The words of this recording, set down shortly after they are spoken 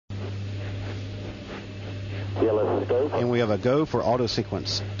And we have a go for auto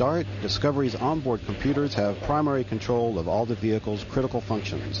sequence start. Discovery's onboard computers have primary control of all the vehicle's critical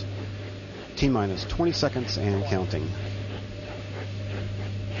functions. T-minus 20 seconds and counting.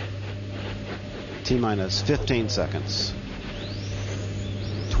 T-minus 15 seconds.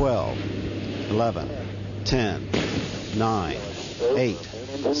 12, 11, 10, 9, 8,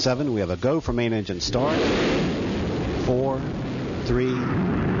 7. We have a go for main engine start. 4, 3,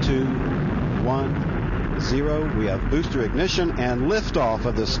 2, 1, 0. We have booster ignition and liftoff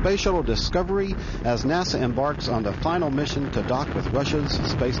of the Space Shuttle Discovery as NASA embarks on the final mission to dock with Russia's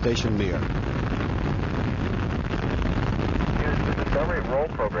space station Mir. Here's the Discovery roll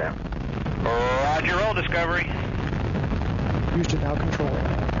program. Roger, roll Discovery. Houston now controlling.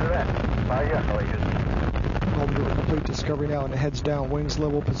 Correct. Called to a complete. Discovery now in a heads down wings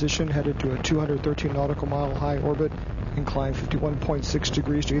level position, headed to a 213 nautical mile high orbit, inclined 51.6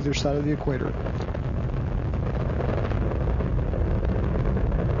 degrees to either side of the equator.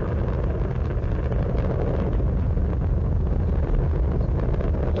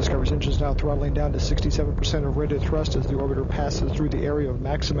 Discovery's engines now throttling down to 67% of rated thrust as the orbiter passes through the area of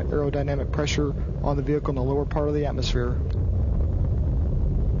maximum aerodynamic pressure on the vehicle in the lower part of the atmosphere.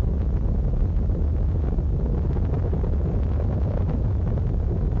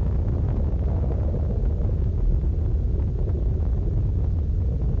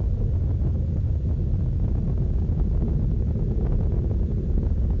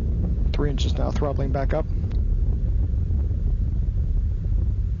 Engines now throttling back up.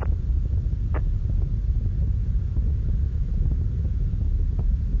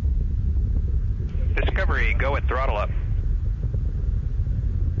 Discovery, go at throttle up.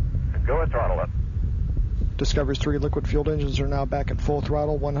 Go at throttle up. Discovery's 3 liquid fueled engines are now back at full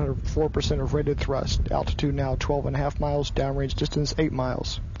throttle, 104% of rated thrust. Altitude now 12.5 miles, downrange distance 8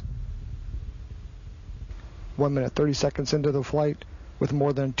 miles. 1 minute 30 seconds into the flight. With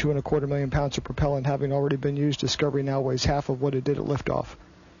more than 2.25 million pounds of propellant having already been used, Discovery now weighs half of what it did at liftoff.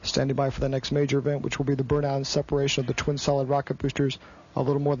 Standing by for the next major event, which will be the burnout and separation of the twin solid rocket boosters a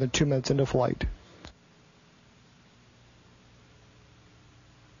little more than 2 minutes into flight.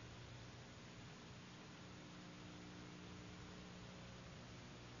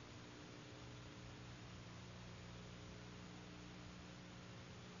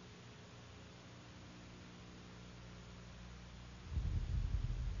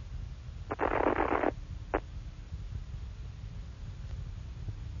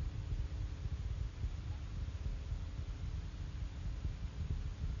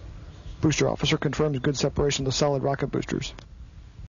 Booster officer confirms good separation of the solid rocket boosters.